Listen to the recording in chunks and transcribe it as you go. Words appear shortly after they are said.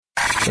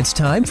It's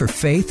time for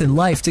Faith and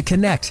Life to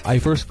connect. I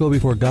first go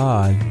before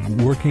God,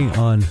 working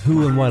on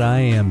who and what I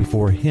am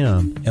before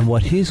Him and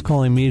what He's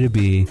calling me to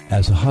be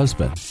as a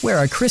husband. Where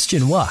our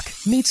Christian walk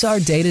meets our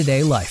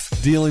day-to-day life.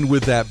 Dealing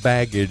with that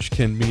baggage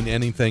can mean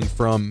anything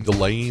from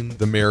delaying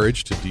the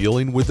marriage to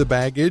dealing with the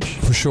baggage.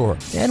 For sure.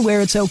 And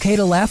where it's okay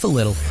to laugh a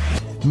little.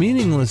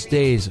 Meaningless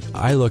days,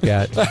 I look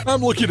at...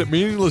 I'm looking at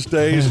meaningless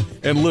days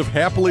and live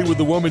happily with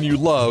the woman you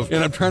love,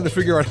 and I'm trying to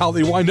figure out how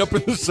they wind up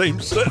in the same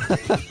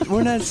sentence.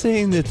 We're not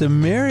saying that the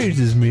marriage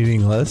is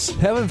meaningless.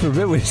 Heaven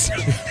forbid we say.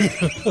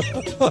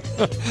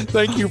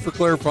 Thank you for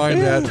clarifying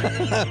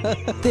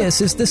that.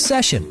 This is The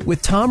Session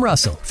with Tom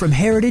Russell from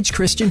Heritage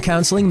Christian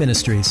Counseling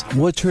Ministries.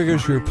 What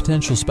triggers your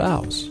potential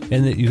spouse?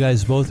 And that you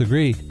guys both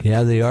agree,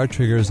 yeah, they are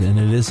triggers, and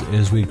it is,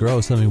 as we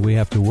grow, something we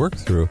have to work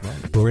through.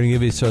 But we're going to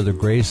give each other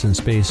grace and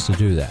space to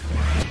do that.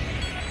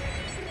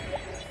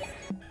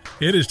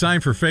 It is time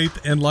for Faith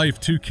and Life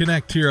to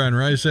connect here on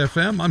Rise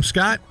FM. I'm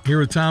Scott, here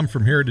with Tom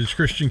from Heritage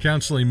Christian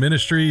Counseling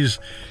Ministries,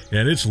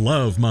 and it's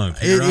Love Month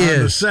here on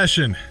The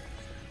Session.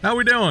 How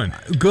we doing?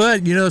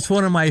 Good. You know, it's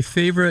one of my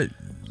favorite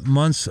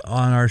months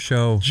on our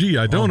show. Gee,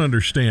 I don't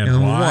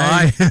understand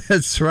why.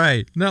 That's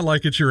right. Not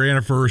like it's your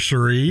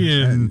anniversary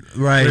and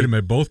right. Wait a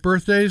minute, both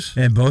birthdays?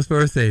 And both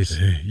birthdays.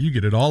 Hey, you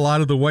get it all out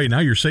of the way. Now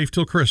you're safe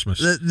till Christmas.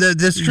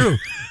 That's true.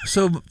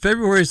 So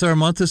February is our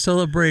month of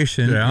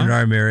celebration in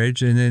our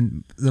marriage, and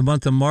then the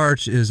month of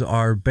March is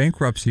our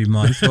bankruptcy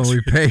month when we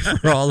pay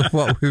for all of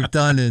what we've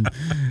done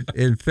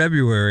in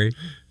February.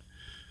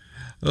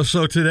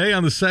 So today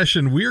on The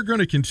Session, we are going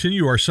to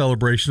continue our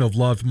celebration of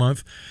Love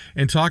Month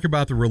and talk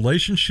about the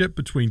relationship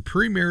between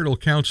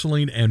premarital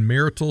counseling and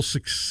marital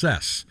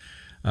success,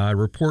 a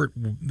report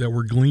that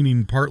we're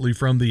gleaning partly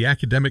from the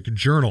academic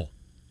journal.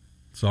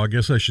 So I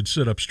guess I should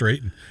sit up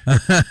straight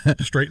and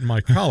straighten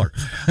my collar.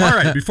 All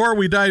right, before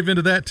we dive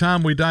into that,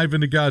 Tom, we dive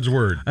into God's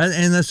Word.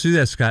 And let's do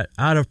that, Scott.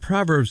 Out of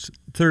Proverbs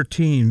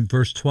 13,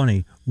 verse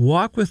 20,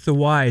 walk with the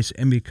wise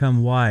and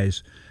become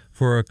wise,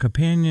 for a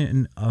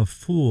companion of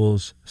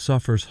fools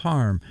suffers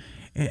harm.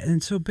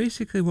 And so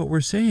basically what we're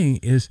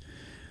saying is,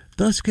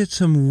 let's get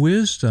some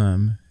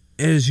wisdom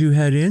as you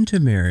head into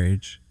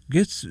marriage.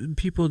 Get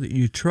people that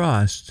you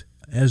trust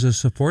as a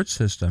support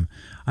system.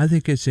 I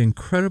think it's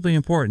incredibly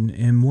important,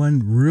 and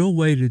one real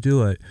way to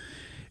do it,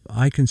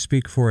 I can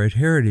speak for at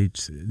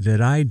Heritage that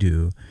I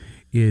do,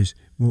 is,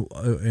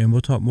 and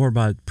we'll talk more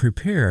about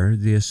Prepare,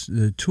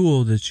 the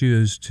tool that's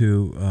used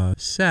to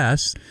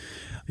assess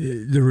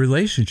the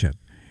relationship.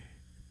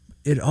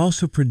 It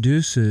also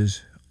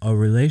produces a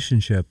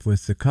relationship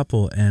with the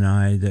couple and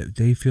I that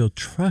they feel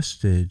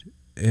trusted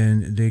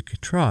and they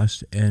could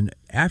trust. And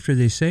after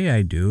they say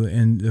I do,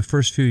 in the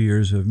first few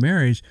years of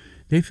marriage,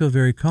 they feel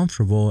very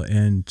comfortable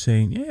in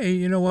saying, hey,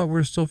 you know what,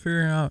 we're still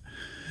figuring out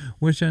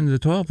which end of the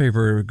toilet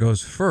paper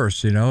goes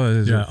first, you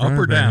know. Up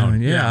or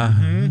down. Yeah.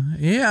 Mm-hmm.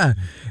 Yeah.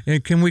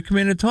 And can we come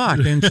in and talk?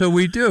 And so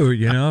we do,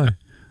 you know.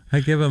 I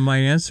give them my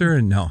answer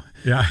and no.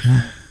 Yeah.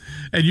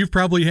 And you've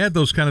probably had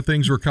those kind of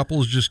things where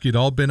couples just get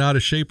all bent out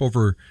of shape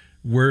over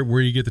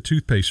where you get the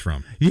toothpaste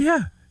from.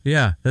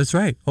 Yeah, that's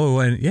right. Oh,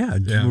 and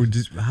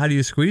how do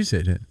you squeeze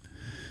it?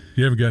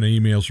 You haven't got any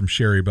emails from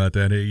Sherry about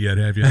that yet,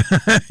 have you?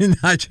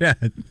 Not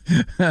yet.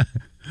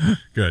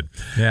 Good.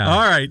 Yeah.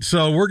 All right,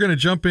 so we're going to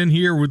jump in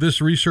here with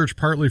this research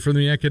partly from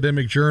the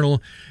academic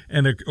journal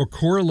and a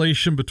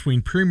correlation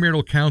between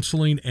premarital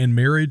counseling and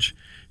marriage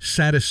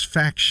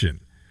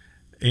satisfaction.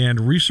 And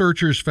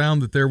researchers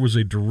found that there was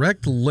a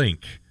direct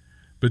link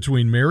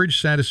between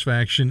marriage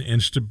satisfaction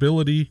and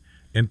stability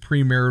and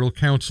premarital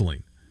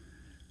counseling.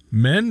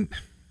 Men,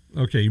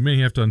 okay, you may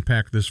have to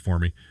unpack this for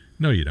me.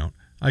 No, you don't.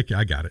 I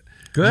got it.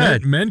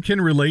 Good. Men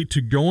can relate to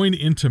going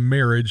into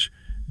marriage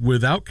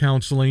without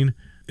counseling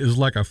is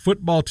like a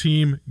football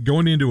team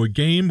going into a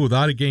game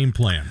without a game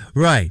plan.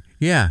 Right,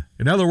 yeah.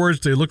 In other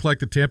words, they look like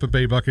the Tampa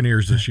Bay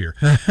Buccaneers this year.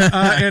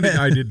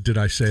 And did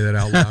I say that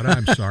out loud?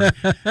 I'm sorry.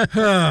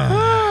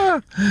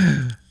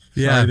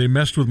 Yeah, sorry, they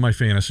messed with my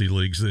fantasy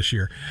leagues this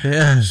year.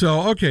 Yeah.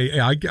 So, okay,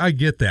 I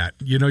get that.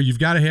 You know, you've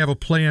got to have a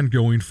plan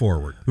going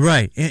forward.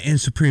 Right,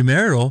 and so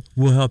premarital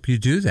will help you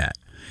do that.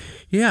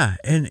 Yeah,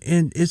 and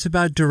it's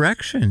about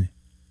direction.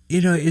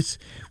 You know, it's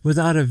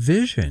without a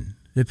vision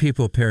that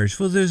people perish.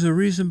 Well, there's a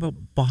reason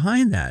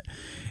behind that.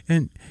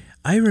 And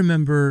I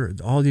remember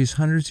all these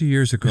hundreds of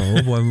years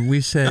ago when we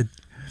said,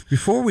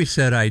 before we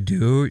said I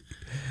do,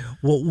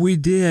 what we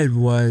did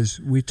was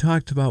we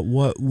talked about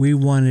what we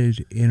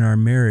wanted in our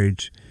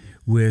marriage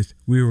we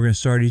were going to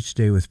start each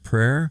day with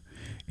prayer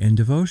and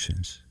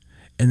devotions,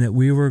 and that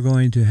we were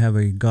going to have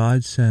a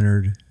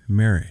God-centered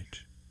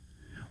marriage.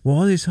 Well,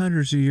 all these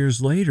hundreds of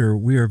years later,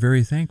 we are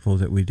very thankful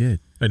that we did.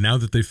 And now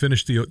that they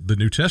finished the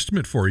New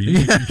Testament for you,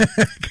 you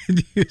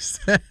could use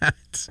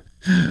that.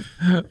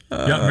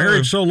 Got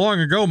married so long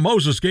ago,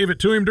 Moses gave it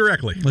to him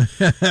directly.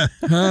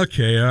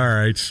 Okay, all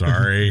right,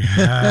 sorry.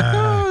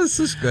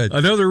 This is good.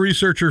 Another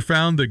researcher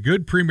found that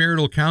good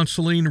premarital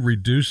counseling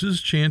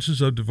reduces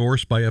chances of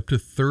divorce by up to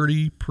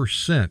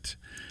 30%.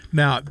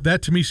 Now,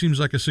 that to me seems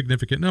like a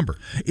significant number.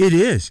 It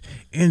is.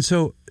 And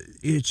so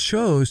it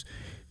shows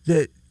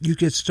that you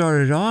get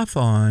started off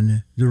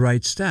on the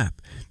right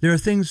step. There are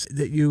things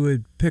that you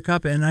would pick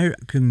up, and I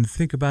can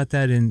think about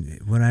that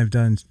when I've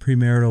done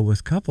premarital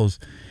with couples,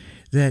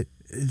 that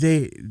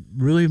they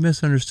really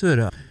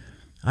misunderstood.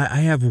 I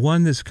have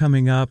one that's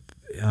coming up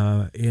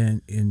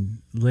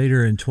in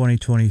later in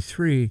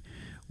 2023,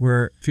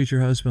 where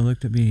future husband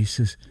looked at me. He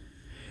says,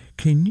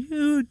 "Can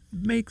you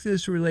make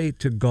this relate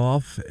to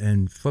golf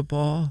and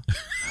football?"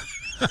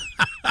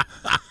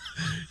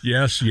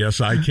 Yes,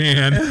 I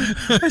can.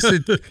 I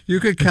said,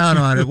 "You could count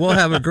on it. We'll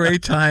have a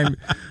great time.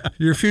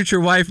 Your future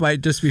wife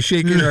might just be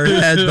shaking her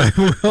head,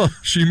 but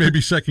she may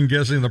be second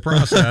guessing the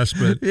process,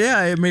 but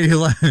yeah, it may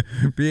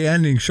be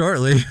ending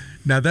shortly."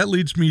 Now that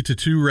leads me to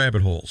 2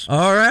 rabbit holes.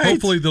 All right.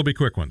 Hopefully they'll be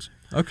quick ones.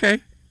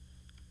 Okay.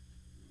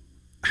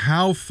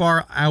 How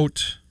far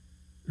out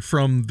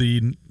from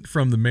the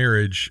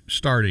marriage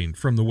starting,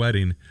 from the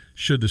wedding,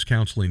 should this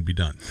counseling be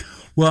done?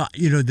 Well,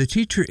 the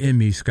teacher in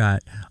me,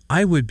 Scott,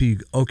 I would be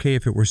okay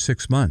if it were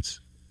 6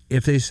 months.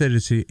 If they said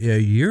it's a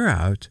year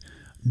out,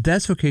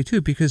 that's okay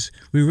too, because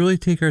we really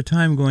take our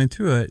time going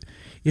through it.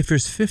 If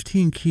there's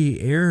 15 key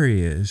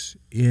areas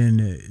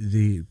in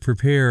the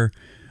prepare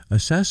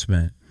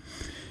assessment,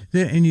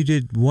 and you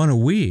did one a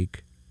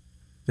week,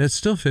 that's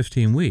still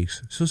 15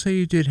 weeks. So say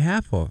you did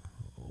half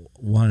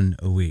one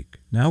a week.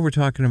 Now we're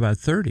talking about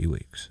 30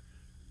 weeks.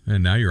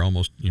 And now you're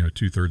almost,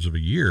 2/3 of a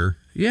year.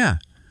 Yeah.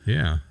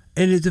 Yeah.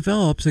 And it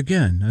develops,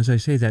 again, as I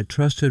say, that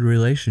trusted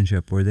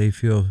relationship where they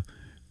feel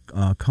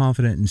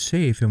confident and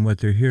safe in what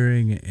they're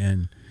hearing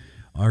and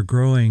are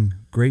growing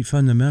great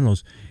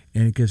fundamentals.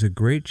 And it gives a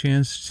great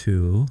chance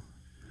to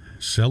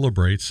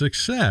celebrate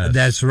success.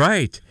 That's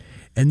right.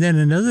 And then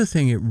another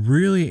thing it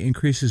really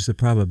increases the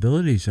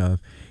probabilities of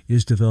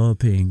is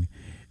developing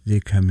the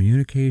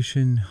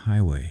communication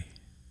highway.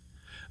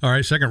 All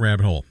right, second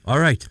rabbit hole. All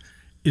right.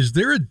 Is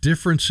there a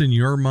difference in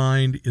your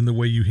mind in the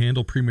way you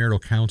handle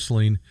premarital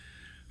counseling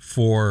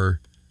for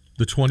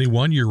the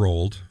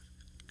 21-year-old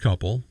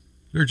couple?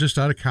 They're just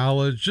out of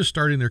college, just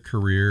starting their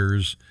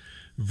careers,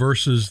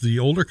 versus the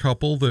older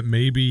couple that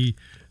maybe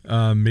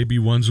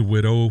one's a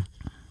widow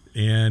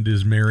and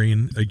is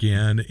marrying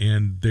again,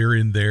 and they're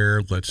in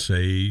their, let's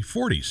say,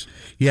 40s.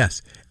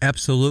 Yes,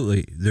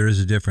 absolutely. There is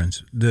a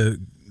difference. The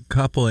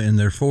couple in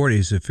their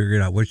 40s have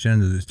figured out which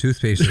end of the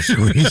toothpaste to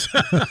squeeze.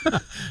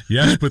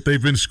 Yes, but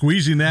they've been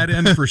squeezing that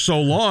end for so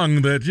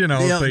long that,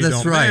 they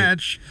don't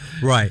match.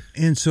 Right.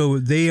 And so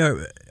they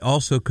are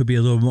also could be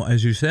a little more,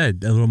 as you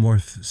said, a little more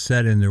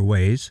set in their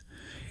ways.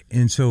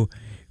 And so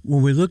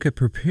when we look at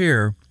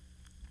prepare,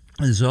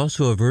 there's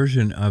also a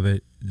version of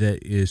it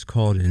that is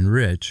called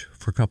enrich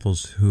for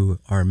couples who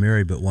are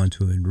married but want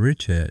to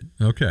enrich it.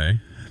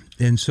 Okay.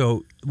 And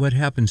so what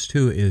happens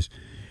too is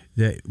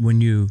that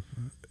when you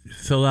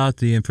fill out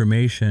the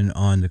information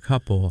on the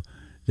couple,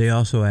 they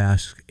also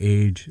ask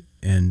age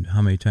and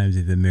how many times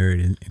they've been married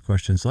and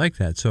questions like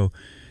that. So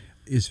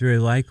it's very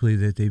likely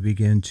that they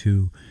begin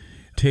to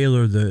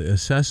tailor the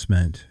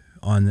assessment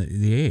on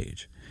the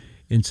age.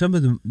 In some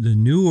of the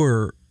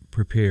newer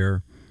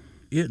prepare,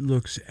 it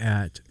looks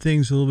at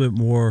things a little bit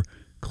more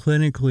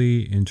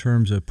clinically in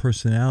terms of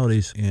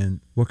personalities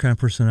and what kind of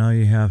personality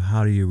you have,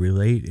 how do you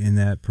relate in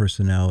that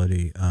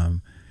personality.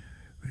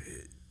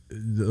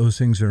 Those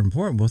things are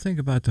important. Well, think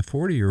about the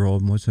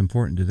 40-year-old and what's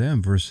important to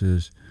them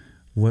versus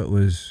what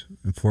was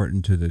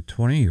important to the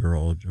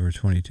 20-year-old or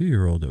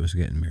 22-year-old that was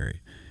getting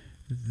married.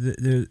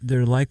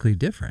 They're likely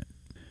different.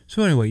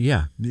 So anyway,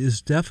 yeah,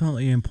 it's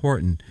definitely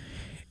important.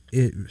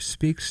 It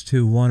speaks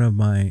to one of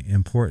my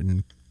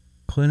important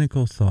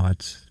clinical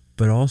thoughts,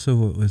 but also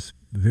what was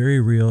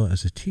very real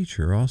as a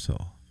teacher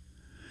also,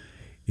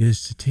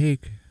 is to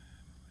take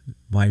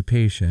my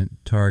patient,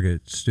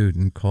 target,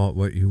 student, call it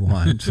what you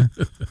want,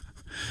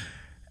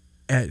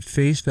 at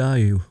face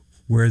value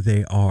where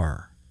they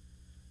are,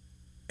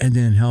 and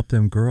then help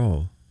them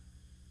grow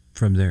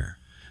from there.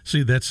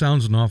 See, that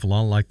sounds an awful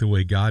lot like the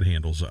way God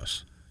handles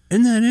us.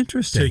 Isn't that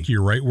interesting? Take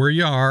you right where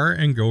you are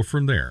and go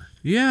from there.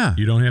 Yeah.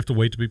 You don't have to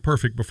wait to be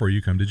perfect before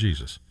you come to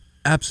Jesus.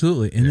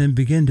 Absolutely. And then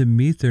begin to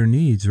meet their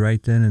needs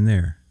right then and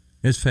there.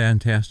 It's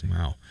fantastic.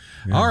 Wow.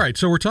 Yeah. All right.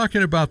 So we're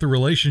talking about the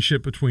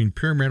relationship between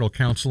premarital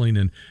counseling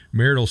and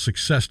marital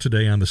success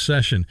today on the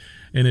session.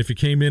 And if you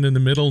came in the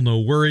middle, no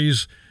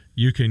worries.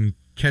 You can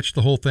catch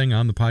the whole thing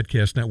on the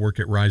podcast network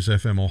at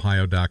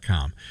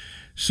risefmohio.com.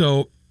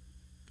 So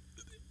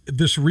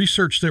this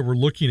research that we're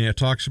looking at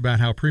talks about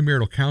how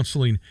premarital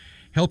counseling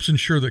helps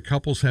ensure that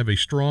couples have a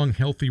strong,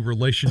 healthy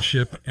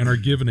relationship and are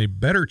given a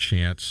better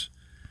chance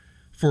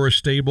for a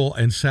stable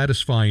and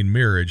satisfying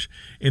marriage.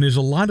 And is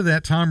a lot of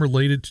that, Tom,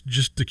 related to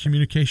just the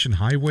communication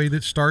highway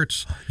that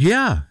starts?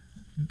 Yeah.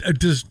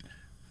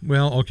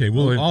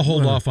 I'll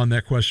hold off on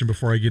that question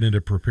before I get into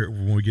prepare.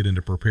 When we get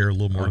into prepare a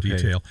little more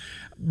detail.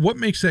 What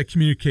makes that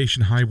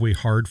communication highway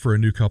hard for a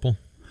new couple?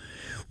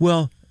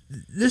 Well,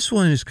 this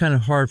one is kind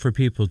of hard for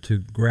people to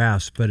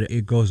grasp, but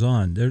it goes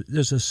on.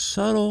 There's a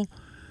subtle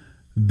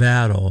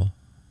battle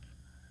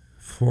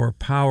for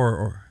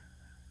power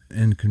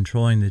in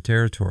controlling the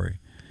territory.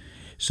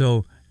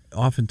 So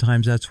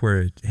oftentimes that's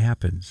where it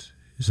happens.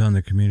 is on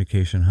the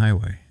communication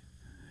highway.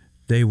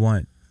 They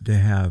want to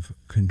have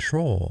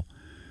control.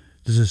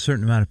 There's a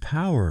certain amount of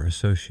power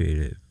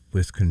associated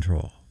with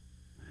control.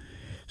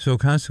 So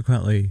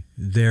consequently,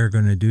 they're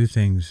going to do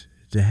things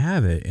to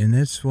have it. And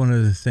that's one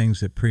of the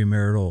things that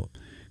premarital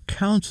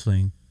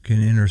counseling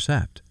can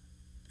intercept.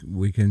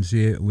 We can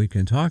see it, we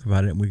can talk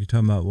about it, and we can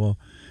talk about, well,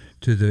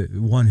 to the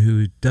one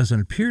who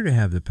doesn't appear to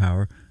have the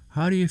power,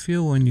 how do you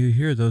feel when you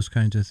hear those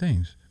kinds of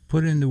things?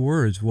 Put into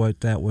words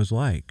what that was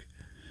like.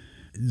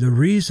 The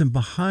reason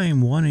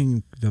behind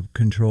wanting the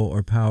control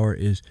or power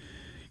is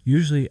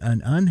usually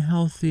an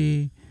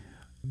unhealthy,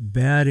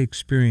 bad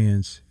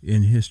experience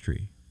in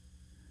history.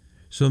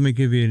 So let me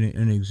give you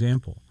an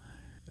example.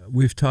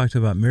 We've talked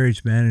about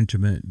marriage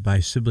management by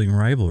sibling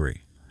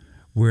rivalry,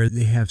 where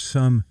they have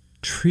some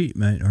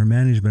treatment or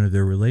management of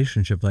their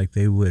relationship like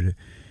they would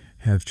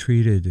have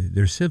treated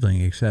their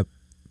sibling, except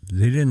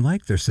they didn't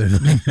like their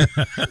sibling.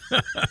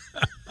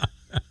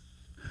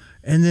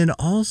 And then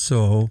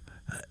also,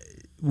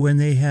 when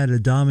they had a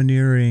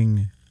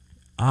domineering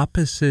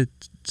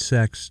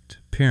opposite-sexed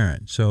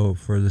parent, so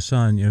for the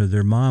son,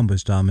 their mom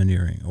was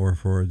domineering, or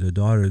for the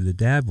daughter, the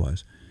dad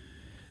was,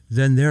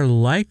 then they're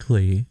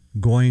likely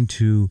going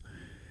to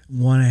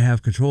want to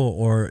have control,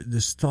 or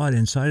this thought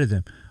inside of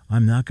them,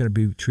 I'm not going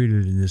to be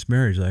treated in this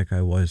marriage like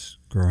I was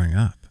growing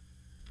up.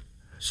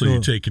 So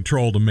you take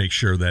control to make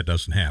sure that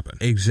doesn't happen.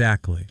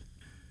 Exactly.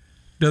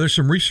 Now, there's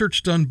some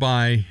research done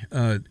by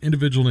an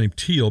individual named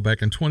Teal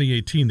back in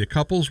 2018 that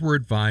couples were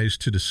advised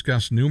to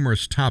discuss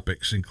numerous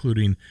topics,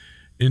 including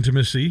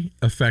intimacy,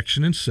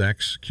 affection and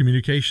sex,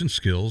 communication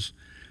skills,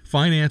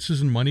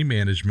 finances and money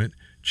management,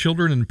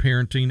 children and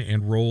parenting,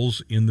 and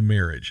roles in the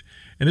marriage.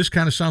 And this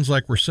kind of sounds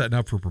like we're setting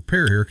up for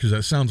Prepare here, because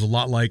that sounds a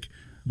lot like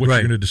what you're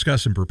going to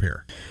discuss in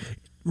Prepare.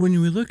 When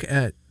we look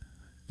at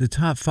the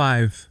top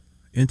 5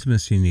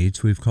 intimacy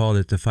needs, we've called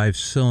it the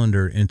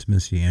 5-cylinder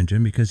intimacy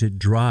engine because it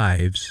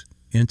drives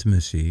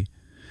intimacy.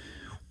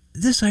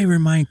 This I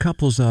remind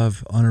couples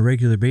of on a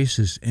regular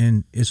basis,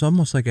 and it's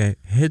almost like a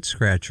head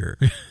scratcher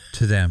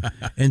to them,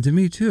 and to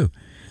me too.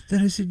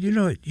 Then I said,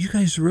 you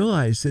guys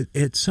realize that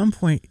at some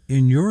point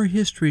in your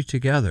history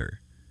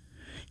together,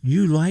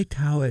 you liked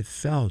how it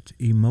felt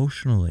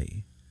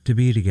emotionally to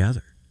be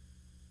together,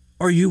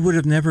 or you would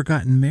have never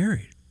gotten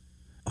married.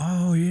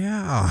 Oh,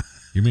 yeah.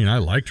 You mean I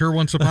liked her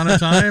once upon a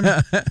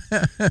time?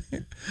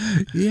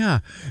 Yeah.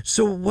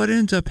 So what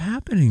ends up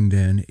happening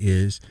then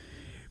is,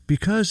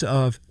 because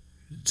of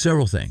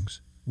several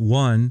things.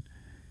 One,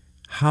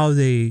 how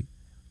they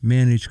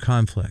manage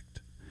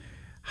conflict,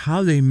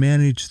 how they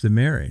manage the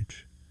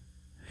marriage.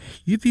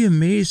 You'd be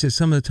amazed at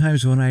some of the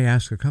times when I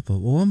ask a couple,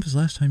 well, when was the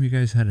last time you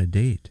guys had a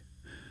date?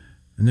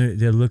 And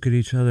they look at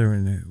each other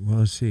and well,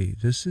 let's see,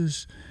 this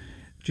is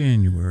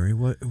January.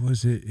 What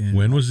was it?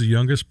 When was the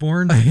youngest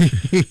born?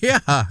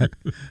 Yeah.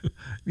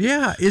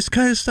 Yeah, it's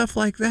kind of stuff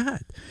like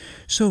that.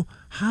 So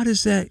how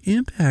does that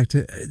impact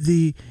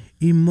the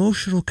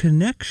emotional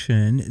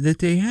connection that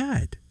they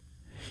had?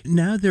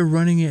 Now they're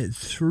running it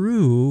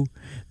through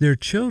their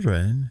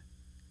children,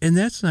 and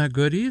that's not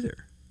good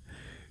either.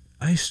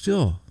 I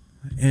still,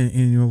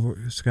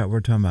 and Scott,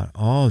 we're talking about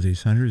all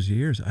these hundreds of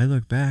years. I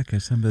look back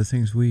at some of the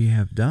things we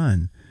have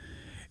done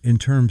in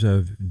terms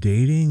of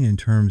dating, in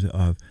terms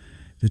of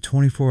the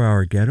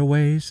 24-hour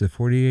getaways, the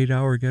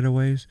 48-hour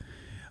getaways.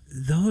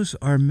 Those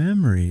are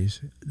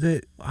memories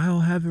that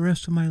I'll have the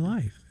rest of my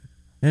life.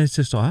 And it's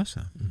just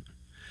awesome.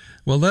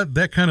 Well,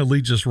 that kind of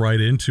leads us right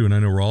into, and I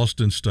know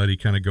Ralston's study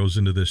kind of goes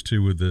into this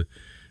too, with the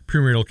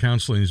premarital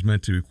counseling is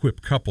meant to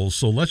equip couples.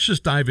 So let's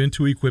just dive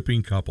into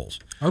equipping couples.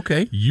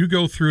 Okay. You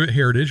go through at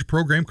Heritage a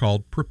program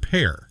called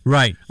Prepare.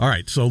 Right. All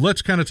right. So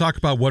let's kind of talk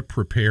about what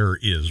Prepare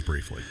is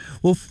briefly.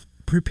 Well,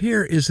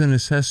 Prepare is an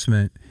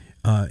assessment.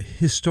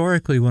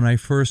 Historically, when I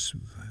first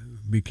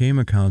became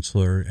a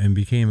counselor and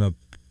became a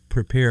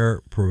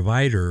Prepare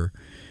provider,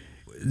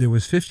 there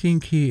was 15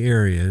 key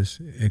areas.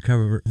 It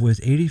covered with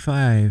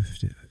 85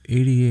 to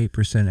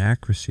 88%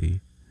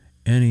 accuracy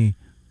any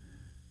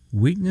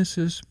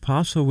weaknesses,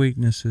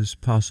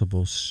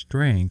 possible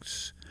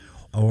strengths,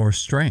 or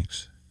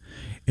strengths.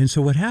 And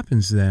so what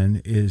happens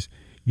then is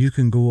you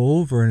can go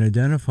over and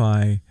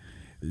identify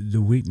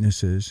the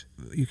weaknesses.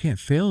 You can't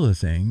fail the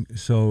thing,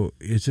 so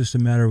it's just a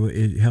matter of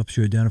it helps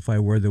you identify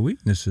where the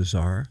weaknesses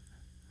are,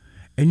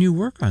 and you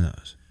work on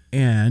those.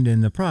 And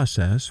in the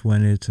process,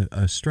 when it's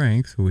a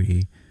strength,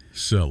 we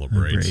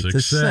celebrate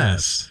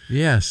success.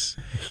 Yes.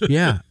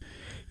 Yeah.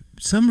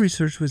 Some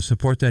research would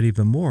support that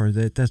even more,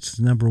 that's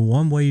the number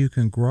one way you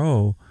can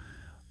grow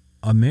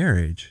a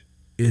marriage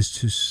is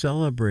to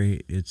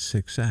celebrate its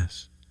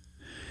success.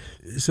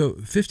 So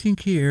 15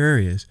 key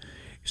areas.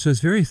 So it's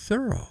very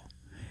thorough.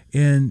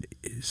 And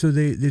so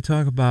they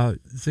talk about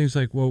things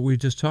like what we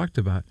just talked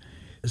about.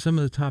 Some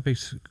of the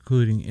topics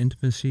including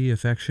intimacy,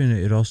 affection.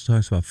 It also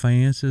talks about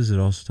finances. It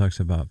also talks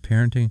about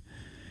parenting.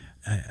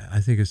 I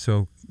think it's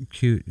so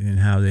cute in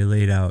how they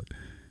laid out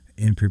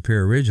in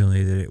Prepare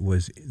originally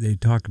that they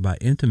talked about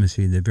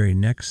intimacy. The very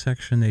next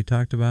section they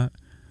talked about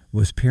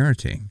was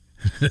parenting.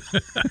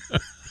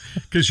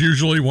 Because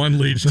usually one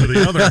leads to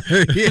the other.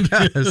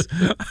 Yes.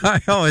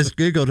 I always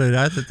giggled at it.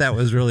 I thought that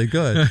was really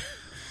good.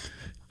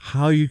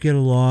 How you get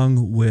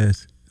along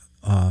with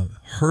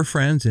her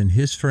friends and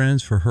his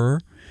friends for her.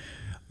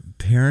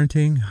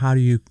 Parenting, how do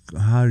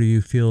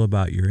you feel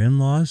about your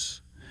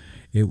in-laws?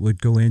 It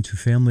would go into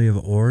family of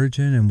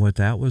origin and what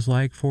that was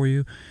like for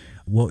you,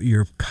 what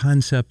your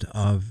concept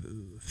of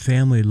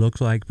family looked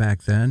like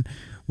back then,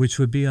 which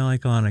would be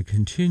like on a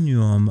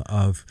continuum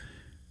of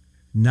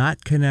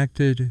not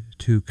connected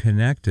to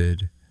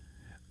connected,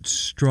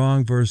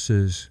 strong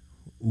versus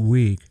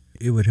weak.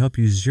 It would help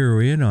you zero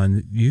in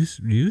on,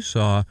 you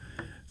saw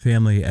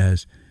family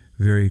as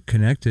very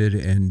connected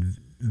and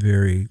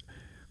very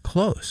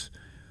close.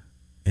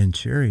 And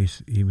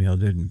Sherry's email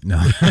didn't. No.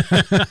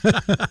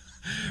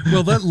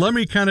 Well,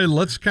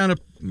 let's kind of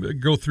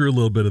go through a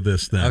little bit of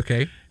this then.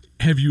 Okay.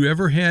 Have you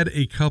ever had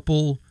a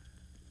couple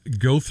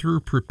go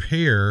through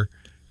prepare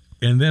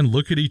and then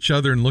look at each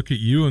other and look at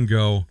you and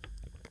go,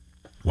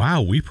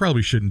 wow, we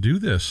probably shouldn't do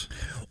this?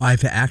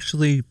 I've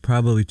actually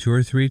probably 2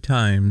 or 3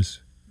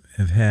 times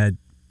have had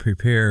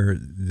prepare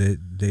that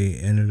they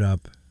ended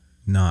up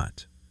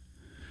not.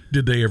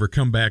 Did they ever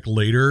come back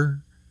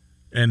later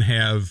and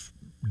have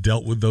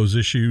dealt with those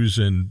issues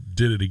and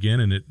did it again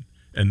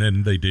and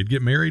then they did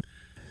get married?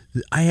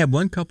 I had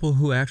one couple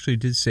who actually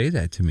did say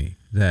that to me,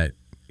 that,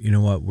 you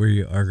know what,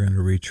 we are going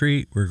to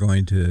retreat, we're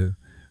going to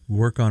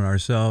work on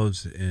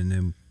ourselves, and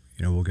then,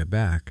 we'll get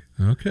back.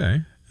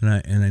 Okay.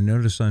 And I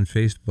noticed on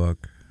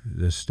Facebook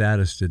the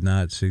status did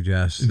not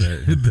suggest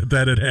that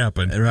that had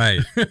happened.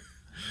 Right.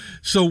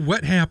 So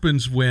what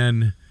happens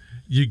when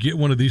you get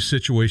one of these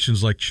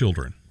situations like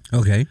children?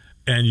 Okay.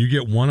 And you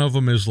get one of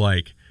them is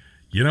like,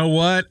 you know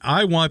what?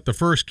 I want the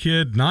first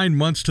kid 9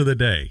 months to the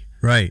day.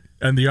 Right.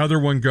 And the other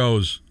one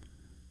goes,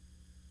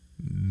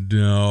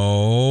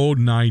 no,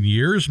 9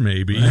 years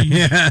maybe.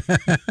 Yeah.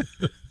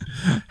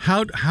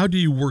 How do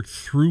you work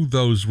through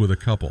those with a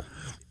couple?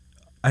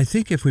 I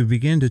think if we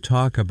begin to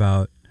talk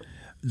about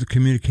the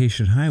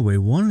communication highway,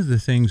 one of the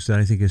things that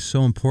I think is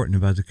so important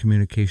about the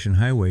communication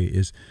highway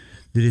is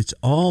that it's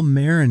all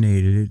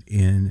marinated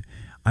in,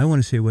 I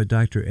want to say what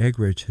Dr.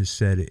 Eggerichs has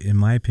said, in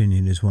my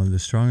opinion, is one of the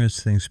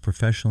strongest things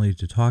professionally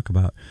to talk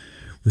about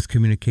with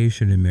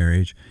communication in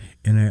marriage.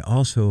 And I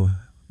also,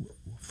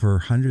 for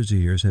hundreds of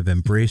years, have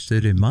embraced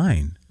it in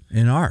mine,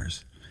 in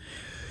ours.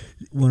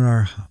 When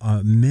our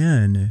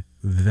men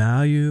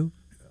value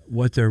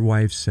what their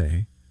wives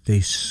say, they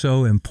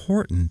sow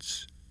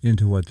importance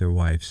into what their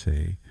wives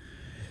say.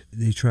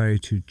 They try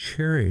to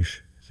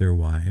cherish their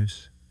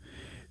wives.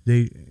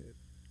 They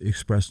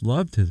express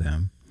love to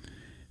them.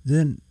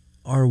 Then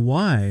our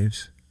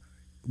wives,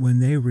 when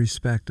they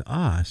respect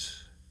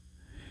us,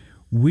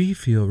 we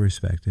feel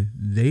respected.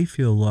 They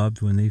feel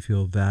loved when they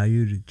feel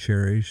valued,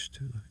 cherished,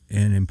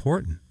 and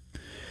important.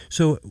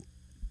 So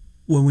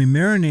when we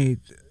marinate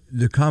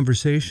the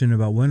conversation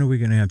about when are we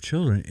going to have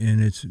children,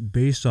 and it's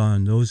based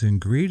on those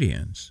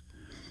ingredients,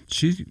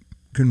 she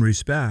can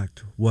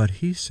respect what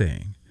he's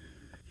saying.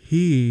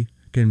 He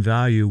can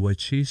value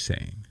what she's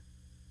saying,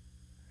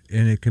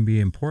 and it can be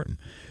important.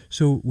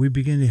 So we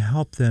begin to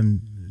help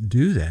them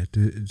do that,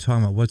 to talk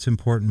about what's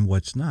important,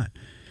 what's not.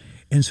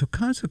 And so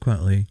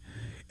consequently,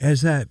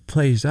 as that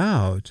plays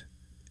out,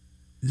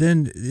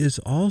 then it's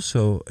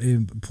also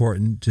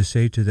important to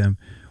say to them,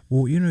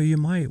 well, you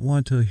might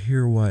want to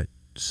hear what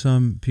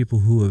some people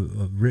who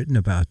have written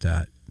about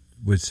that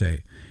would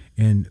say,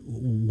 and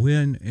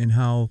when and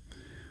how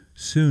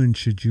soon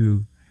should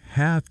you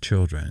have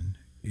children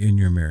in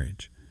your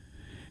marriage.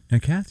 Now,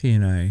 Kathy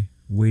and I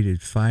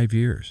waited 5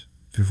 years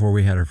before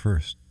we had our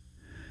first.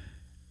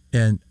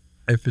 And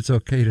if it's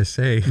okay to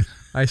say,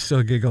 I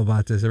still giggle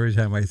about this every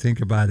time I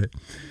think about it.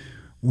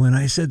 When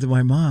I said to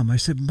my mom, I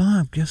said,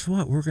 Mom, guess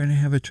what? We're going to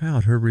have a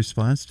child. Her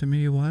response to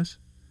me was,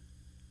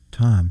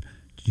 Tom,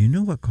 do you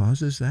know what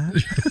causes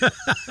that?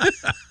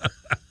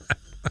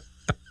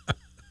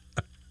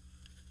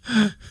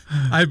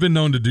 I've been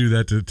known to do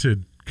that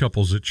to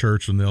couples at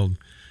church, and they'll,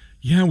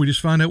 we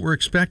just found out we're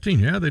expecting.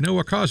 Yeah, they know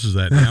what causes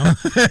that now.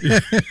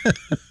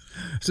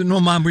 I said,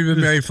 no, Mom, we've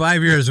been married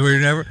 5 years.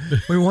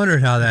 We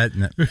wondered how that.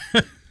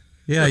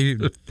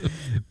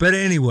 But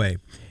anyway,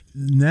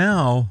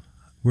 now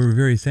we're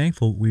very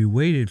thankful we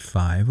waited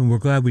 5, and we're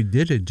glad we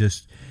did it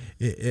just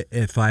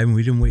at 5, and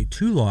we didn't wait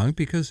too long,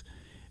 because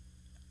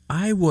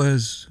I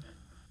was,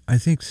 I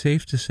think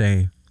safe to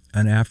say,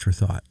 an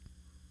afterthought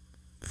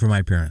for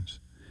my parents.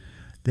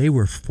 They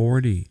were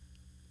 40.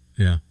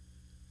 Yeah.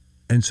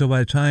 And so by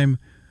the time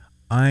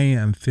I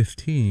am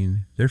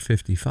 15, they're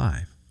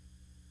 55.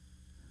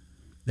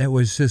 That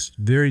was just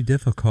very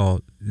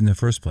difficult in the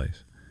first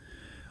place.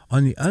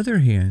 On the other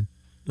hand,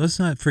 let's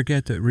not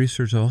forget that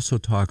research also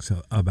talks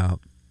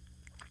about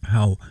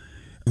how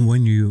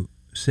when you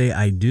say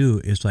I do,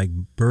 it's like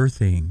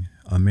birthing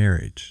a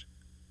marriage.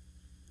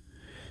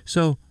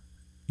 So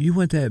you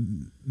want that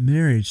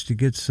marriage to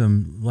get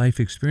some life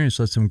experience,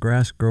 let some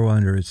grass grow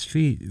under its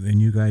feet,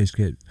 and you guys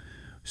get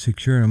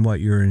secure in what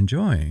you're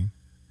enjoying.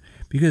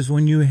 Because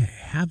when you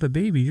have a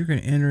baby, you're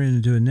going to enter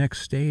into a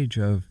next stage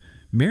of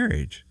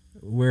marriage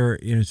where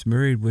it's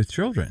married with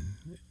children.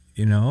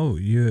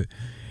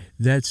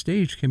 That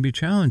stage can be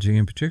challenging,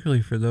 and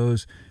particularly for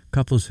those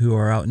couples who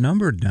are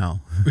outnumbered now.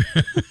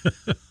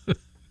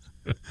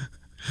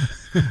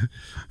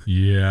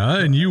 Yeah,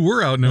 and you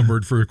were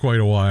outnumbered for quite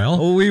a while.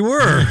 Oh, we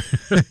were.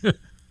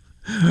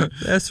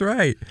 That's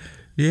right.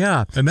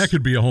 Yeah. And that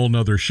could be a whole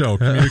nother show,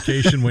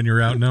 communication when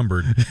you're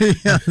outnumbered.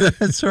 Yeah,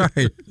 that's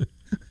right.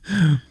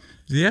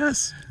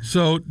 Yes.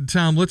 So,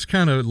 Tom, let's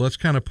kind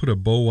of put a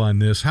bow on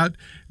this.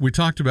 We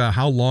talked about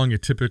how long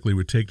it typically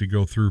would take to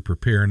go through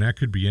prepare, and that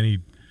could be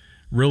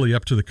really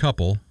up to the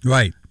couple.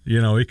 Right.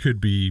 It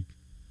could be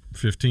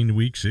 15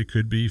 weeks, it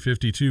could be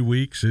 52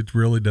 weeks. It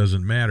really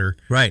doesn't matter.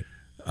 Right.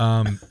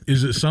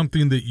 Is it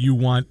something that you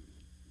want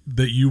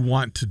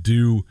to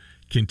do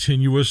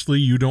continuously?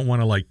 You don't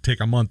want to take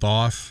a month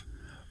off.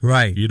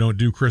 Right. You don't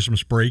do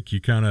Christmas break. You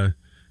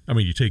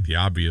you take the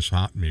obvious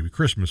maybe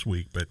Christmas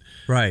week, but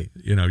right.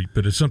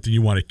 But it's something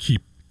you want to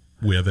keep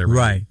with every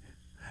right.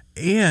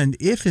 And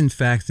if in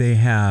fact they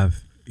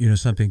have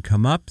something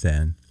come up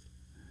then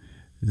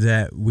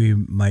that we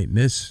might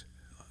miss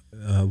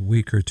a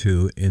week or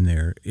two in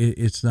there,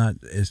 it's not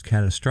as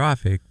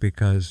catastrophic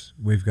because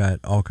we've got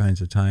all kinds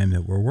of time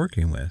that we're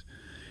working with.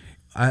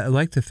 I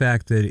like the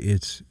fact that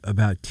it's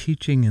about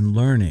teaching and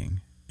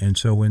learning. And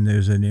so when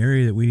there's an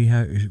area that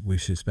we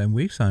should spend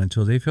weeks on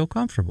until they feel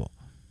comfortable.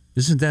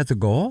 Isn't that the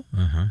goal?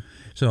 Uh-huh.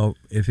 So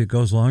if it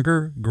goes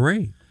longer,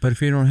 great. But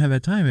if you don't have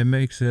that time, it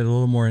makes it a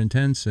little more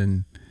intense,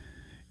 and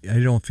I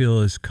don't feel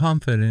as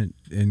confident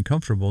and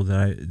comfortable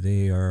that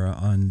they are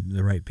on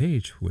the right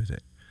page with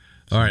it.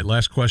 So. All right,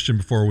 last question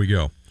before we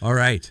go. All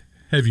right.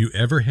 Have you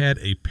ever had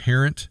a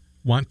parent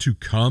want to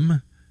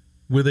come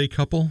with a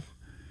couple?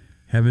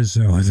 Heavens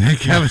no.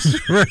 Thank heavens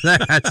for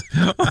that.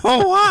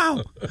 Oh,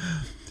 wow.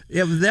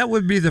 Yeah, that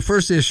would be the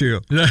first issue.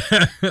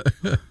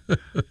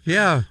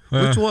 Yeah.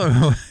 Which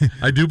one?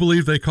 I do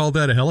believe they call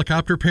that a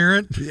helicopter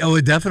parent.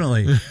 Oh,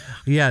 definitely.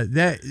 Yeah,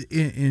 that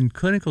in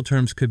clinical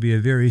terms could be a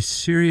very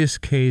serious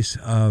case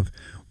of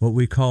what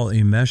we call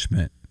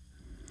enmeshment,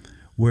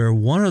 where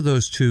one of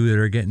those two that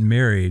are getting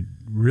married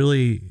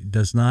really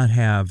does not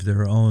have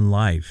their own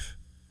life.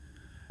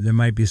 There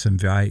might be some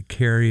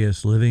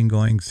vicarious living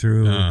going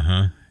through.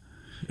 Uh-huh.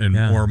 And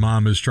or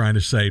mom is trying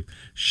to say,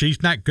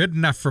 she's not good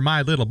enough for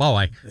my little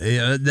boy.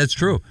 Yeah, that's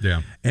true.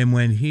 Yeah. And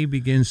when he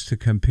begins to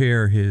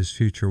compare his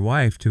future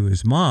wife to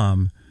his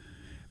mom,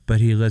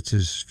 but he lets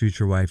his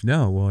future wife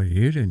know, well,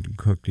 you didn't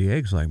cook the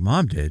eggs like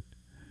mom did,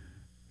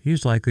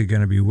 he's likely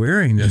going to be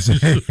wearing those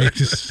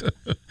eggs.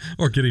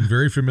 Or getting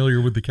very familiar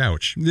with the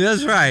couch.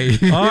 That's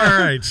right. All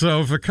right.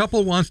 So if a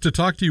couple wants to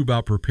talk to you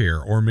about prepare,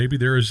 or maybe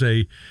there is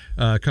a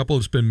couple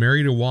that's been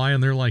married a while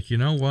and they're like, you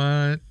know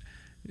what?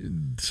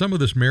 Some of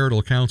this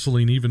marital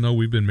counseling, even though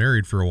we've been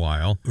married for a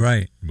while,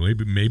 right?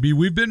 Maybe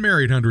we've been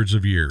married hundreds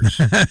of years,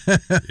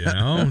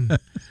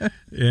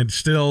 and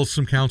still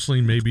some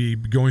counseling, maybe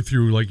going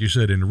through, like you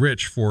said,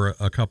 enrich for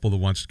a couple that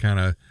wants to kind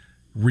of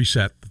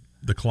reset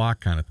the clock,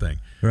 kind of thing.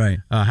 Right.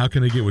 How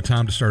can they get with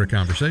Tom to start a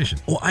conversation?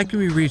 Well, I can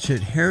be reached at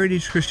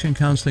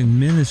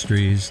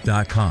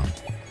heritagechristiancounselingministries.com.